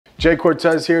Jay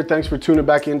Cortez here. Thanks for tuning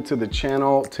back into the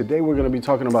channel. Today we're going to be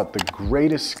talking about the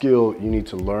greatest skill you need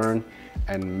to learn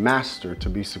and master to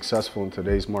be successful in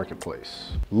today's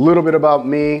marketplace. A little bit about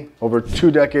me: over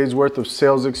 2 decades worth of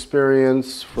sales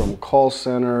experience from call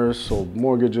centers, sold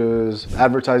mortgages,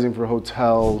 advertising for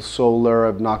hotels, solar.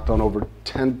 I've knocked on over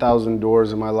 10,000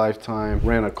 doors in my lifetime,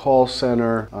 ran a call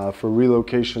center for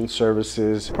relocation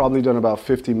services, probably done about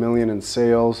 50 million in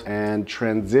sales, and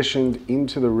transitioned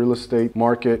into the real estate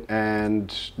market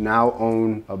and now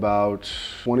own about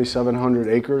 2,700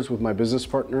 acres with my business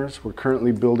partners. We're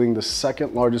currently building the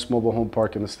second largest mobile home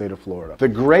park in the state of Florida. The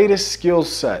greatest skill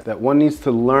set that one needs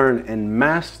to learn and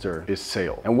master is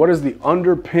sales. And what is the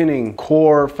underpinning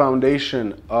core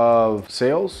foundation of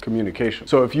sales? Communication.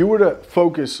 So if you were to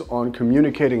focus on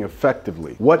communicating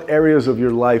effectively, what areas of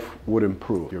your life would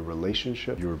improve? Your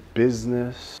relationship, your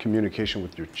business, communication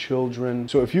with your children.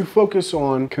 So if you focus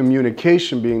on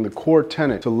communication being the core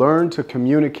tenet to learn to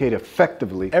communicate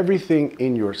effectively, everything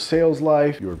in your sales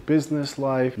life, your business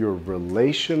life, your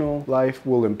relational life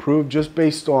will improve, just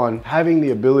based on having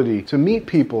the ability to meet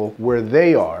people where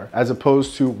they are as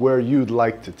opposed to where you'd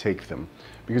like to take them.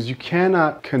 Because you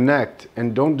cannot connect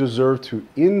and don't deserve to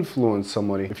influence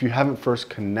somebody if you haven't first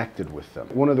connected with them.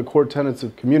 One of the core tenets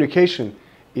of communication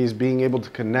is being able to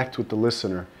connect with the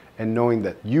listener and knowing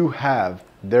that you have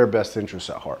their best interests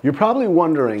at heart. You're probably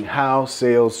wondering how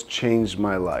sales changed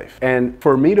my life. And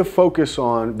for me to focus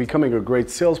on becoming a great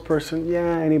salesperson,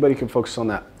 yeah, anybody can focus on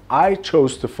that. I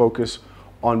chose to focus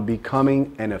on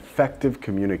becoming an effective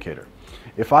communicator.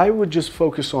 If I would just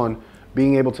focus on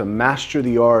being able to master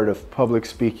the art of public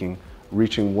speaking,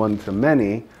 reaching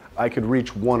one-to-many, I could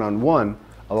reach one-on-one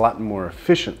a lot more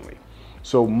efficiently.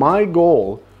 So my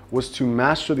goal was to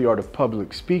master the art of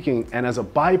public speaking, and as a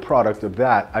byproduct of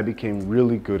that, I became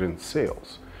really good in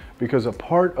sales. Because a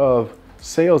part of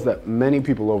sales that many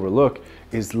people overlook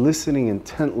is listening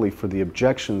intently for the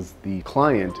objections the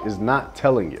client is not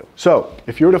telling you. So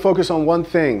if you were to focus on one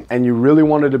thing and you really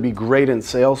wanted to be great in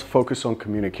sales, focus on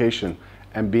communication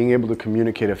and being able to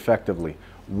communicate effectively.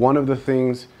 One of the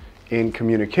things in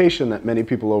communication that many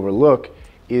people overlook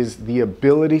is the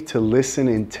ability to listen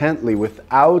intently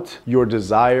without your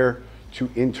desire to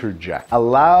interject.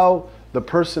 Allow the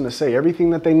person to say everything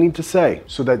that they need to say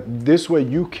so that this way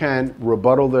you can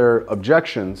rebuttal their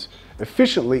objections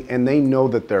efficiently and they know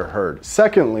that they're heard.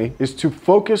 Secondly, is to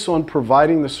focus on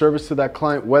providing the service to that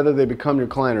client whether they become your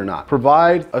client or not.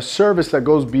 Provide a service that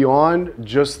goes beyond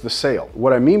just the sale.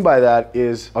 What I mean by that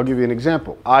is, I'll give you an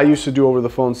example. I used to do over the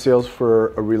phone sales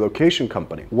for a relocation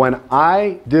company. When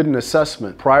I did an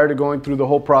assessment prior to going through the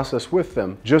whole process with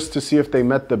them, just to see if they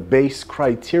met the base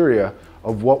criteria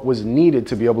of what was needed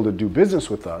to be able to do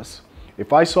business with us,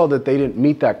 if I saw that they didn't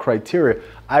meet that criteria,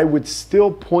 I would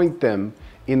still point them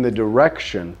in the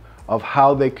direction of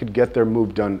how they could get their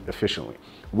move done efficiently.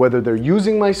 Whether they're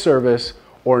using my service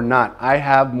or not, I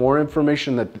have more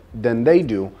information than they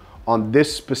do on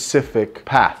this specific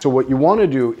path. So what you want to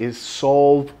do is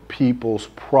solve people's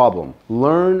problem.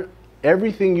 Learn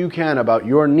everything you can about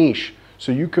your niche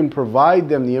so you can provide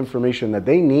them the information that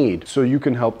they need so you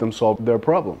can help them solve their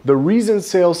problem. The reason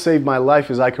sales saved my life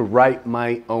is I could write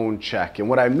my own check. And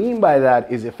what I mean by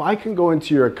that is if I can go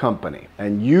into your company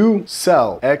and you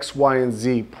sell X, Y, and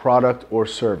Z product or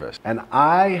service, and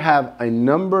I have a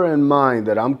number in mind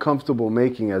that I'm comfortable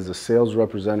making as a sales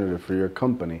representative for your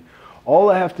company,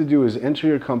 all I have to do is enter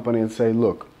your company and say,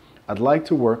 look, I'd like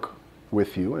to work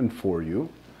with you and for you.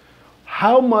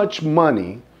 How much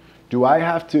money do I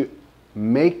have to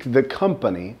make the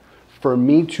company for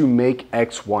me to make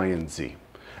X, Y, and Z?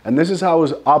 And this is how I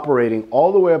was operating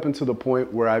all the way up until the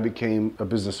point where I became a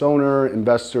business owner,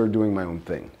 investor, doing my own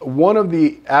thing. One of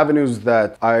the avenues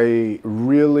that I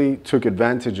really took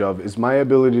advantage of is my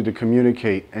ability to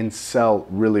communicate and sell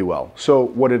really well. So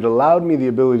what it allowed me the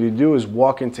ability to do is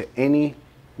walk into any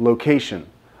location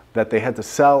that they had to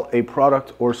sell a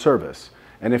product or service.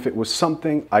 And if it was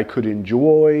something I could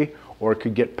enjoy or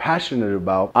could get passionate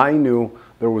about, I knew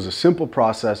there was a simple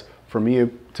process for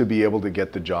me to be able to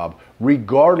get the job,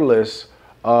 regardless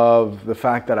of the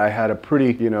fact that I had a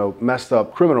pretty, messed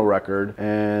up criminal record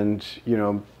and,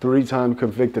 3-time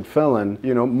convicted felon.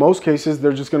 Most cases,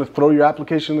 they're just gonna throw your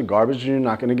application in the garbage and you're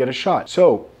not gonna get a shot.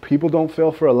 So people don't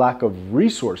fail for a lack of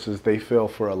resources, they fail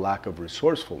for a lack of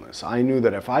resourcefulness. I knew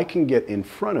that if I can get in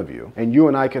front of you and you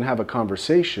and I can have a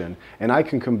conversation and I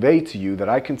can convey to you that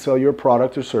I can sell your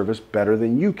product or service better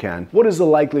than you can, what is the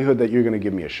likelihood that you're gonna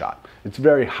give me a shot? It's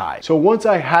very high. So once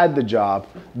I had the job,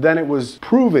 then it was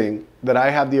proving that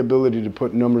I have the ability to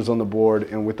put numbers on the board,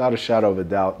 and without a shadow of a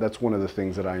doubt, that's one of the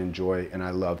things that I enjoy and I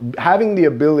love. Having the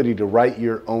ability to write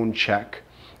your own check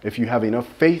if you have enough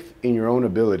faith in your own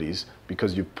abilities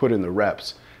because you've put in the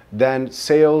reps, then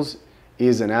sales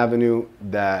is an avenue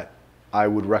that I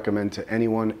would recommend to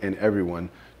anyone and everyone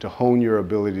to hone your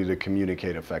ability to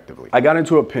communicate effectively. I got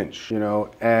into a pinch,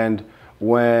 and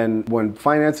when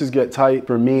finances get tight,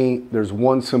 for me, there's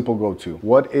one simple go-to.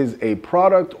 What is a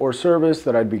product or service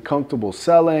that I'd be comfortable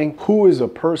selling? Who is a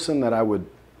person that I would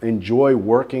enjoy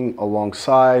working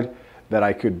alongside, that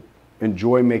I could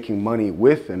enjoy making money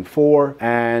with and for?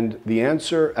 And the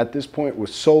answer at this point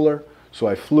was solar. So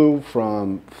I flew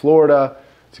from Florida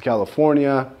to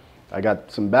California. I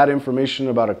got some bad information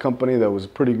about a company that was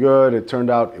pretty good. It turned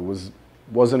out it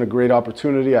wasn't a great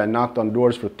opportunity. I knocked on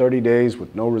doors for 30 days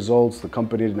with no results. The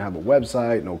company didn't have a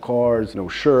website, no cars, no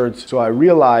shirts. So I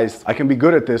realized I can be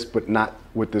good at this, but not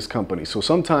with this company. So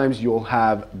sometimes you'll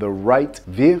have the right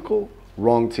vehicle,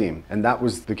 wrong team. And that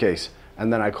was the case.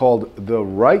 And then I called the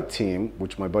right team,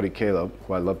 which my buddy Caleb,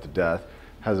 who I love to death,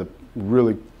 has a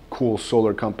really cool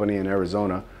solar company in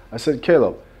Arizona. I said,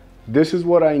 Caleb, this is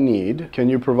what I need. Can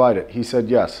you provide it? He said,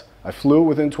 yes. I flew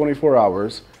within 24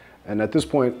 hours. And at this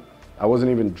point, I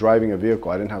wasn't even driving a vehicle.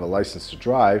 I didn't have a license to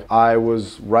drive. I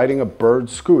was riding a bird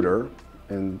scooter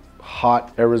in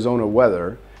hot Arizona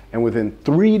weather. And within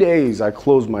 3 days, I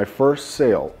closed my first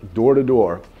sale, door to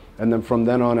door. And then from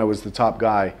then on, I was the top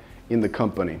guy in the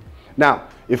company. Now,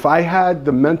 if I had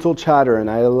the mental chatter and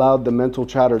I allowed the mental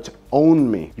chatter to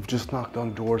own me, you've just knocked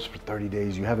on doors for 30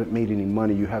 days, you haven't made any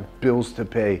money, you have bills to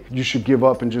pay, you should give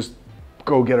up and just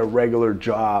go get a regular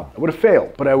job, I would have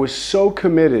failed. But I was so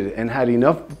committed and had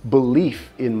enough belief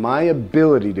in my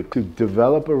ability to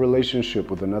develop a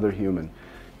relationship with another human,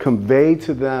 convey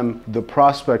to them the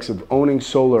prospects of owning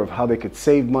solar, of how they could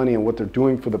save money and what they're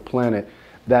doing for the planet,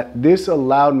 that this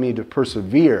allowed me to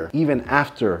persevere even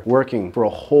after working for a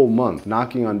whole month,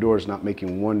 knocking on doors, not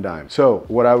making one dime. So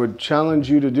what I would challenge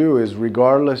you to do is,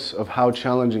 regardless of how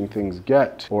challenging things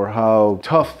get or how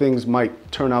tough things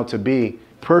might turn out to be,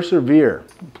 persevere,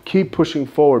 keep pushing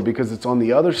forward, because it's on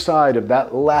the other side of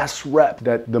that last rep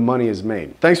that the money is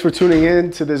made. Thanks for tuning in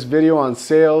to this video on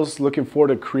sales. Looking forward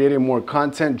to creating more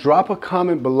content. Drop a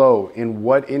comment below in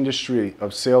what industry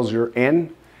of sales you're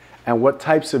in and what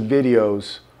types of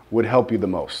videos would help you the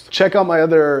most. Check out my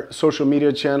other social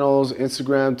media channels,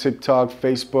 Instagram, TikTok,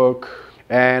 Facebook,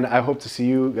 and I hope to see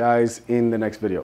you guys in the next video.